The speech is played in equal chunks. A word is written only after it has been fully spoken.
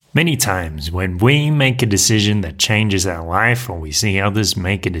Many times when we make a decision that changes our life or we see others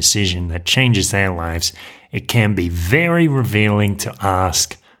make a decision that changes their lives, it can be very revealing to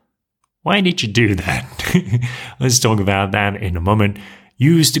ask, why did you do that? Let's talk about that in a moment.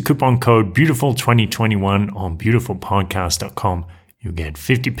 Use the coupon code BEAUTIFUL2021 on beautifulpodcast.com. You'll get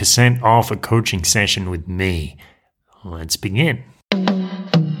 50% off a coaching session with me. Let's begin.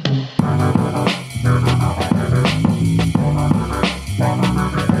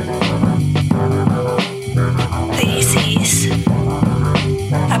 This is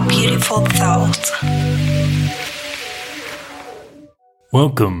A Beautiful Thought.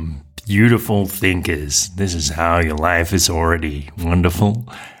 Welcome, beautiful thinkers. This is how your life is already wonderful.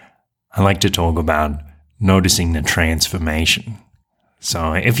 I like to talk about noticing the transformation.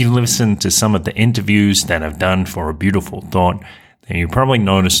 So if you listen to some of the interviews that I've done for A Beautiful Thought, then you probably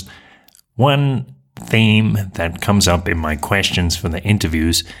noticed one theme that comes up in my questions for the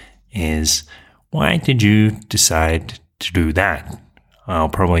interviews is, why did you decide to do that? I'll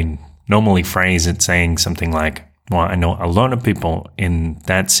probably normally phrase it saying something like, well, I know a lot of people in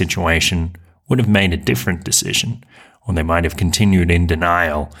that situation would have made a different decision, or they might have continued in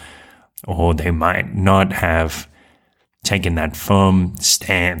denial, or they might not have taken that firm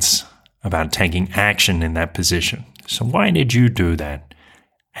stance about taking action in that position. So why did you do that?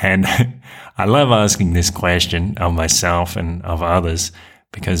 And I love asking this question of myself and of others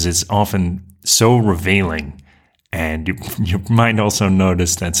because it's often so revealing. And you might also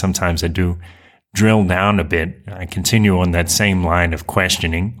notice that sometimes I do drill down a bit. I continue on that same line of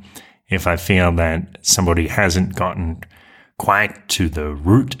questioning if I feel that somebody hasn't gotten quite to the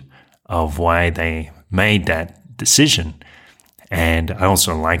root of why they made that decision. And I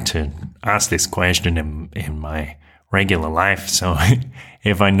also like to ask this question in my regular life. So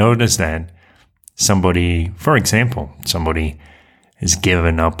if I notice that somebody, for example, somebody has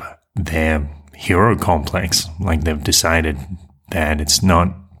given up their hero complex, like they've decided that it's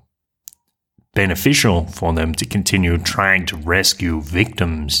not beneficial for them to continue trying to rescue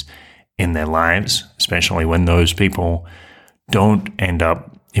victims in their lives, especially when those people don't end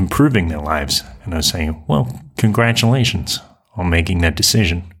up improving their lives. And I say, well, congratulations on making that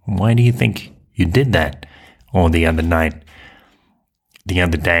decision. Why do you think you did that? Or the other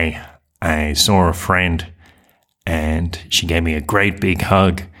day, I saw a friend and she gave me a great big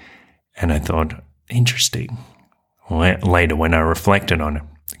hug. And I thought, interesting. Later, when I reflected on it,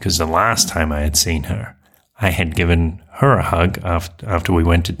 because the last time I had seen her, I had given her a hug after we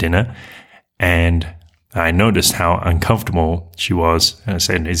went to dinner. And I noticed how uncomfortable she was. And I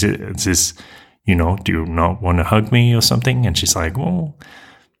said, is this, do you not want to hug me or something? And she's like, well,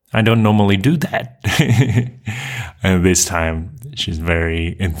 I don't normally do that. And this time, she's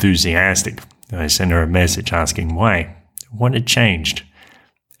very enthusiastic. I sent her a message asking why. What had changed?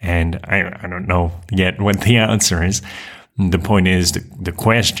 And I don't know yet what the answer is. The point is, the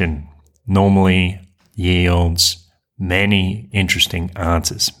question normally yields many interesting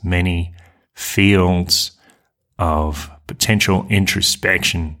answers, many fields of potential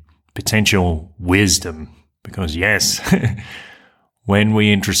introspection, potential wisdom. Because yes, when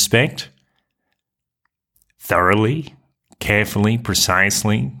we introspect thoroughly, carefully,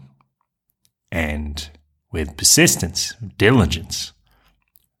 precisely, and with persistence, diligence,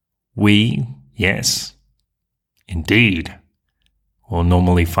 we, yes, indeed, will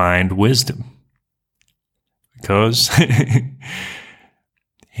normally find wisdom. Because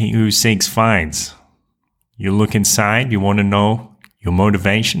he who seeks finds. You look inside, you want to know your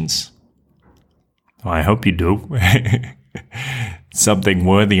motivations? Well, I hope you do. Something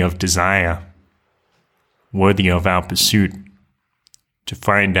worthy of desire, worthy of our pursuit, to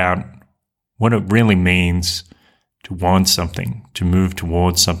find out what it really means to want something, to move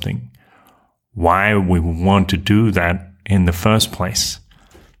towards something, why we want to do that in the first place,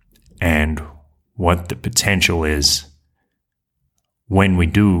 and what the potential is when we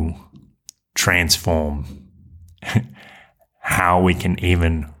do transform, how we can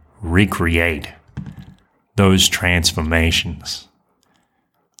even recreate those transformations.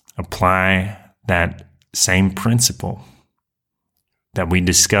 Apply that same principle that we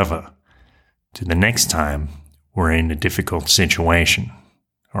discover to the next time we're in a difficult situation,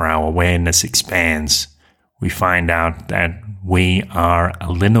 or our awareness expands. We find out that we are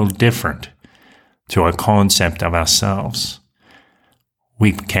a little different to our concept of ourselves.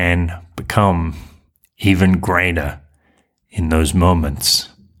 We can become even greater in those moments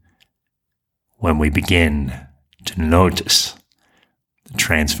when we begin to notice the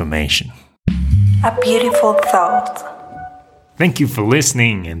transformation. A Beautiful Thought. Thank you for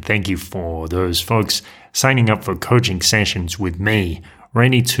listening, and thank you for those folks signing up for coaching sessions with me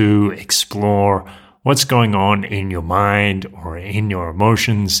ready to explore what's going on in your mind or in your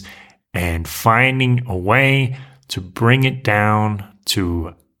emotions and finding a way to bring it down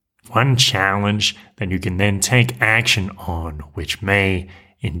to one challenge that you can then take action on, which may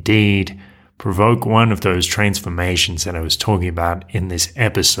indeed provoke one of those transformations that I was talking about in this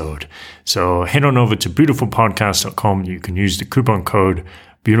episode. So head on over to beautifulpodcast.com. You can use the coupon code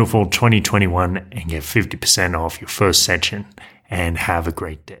Beautiful2021 and get 50% off your first session, and have a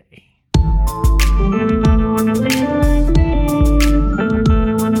great day. Everybody wanna feel like me.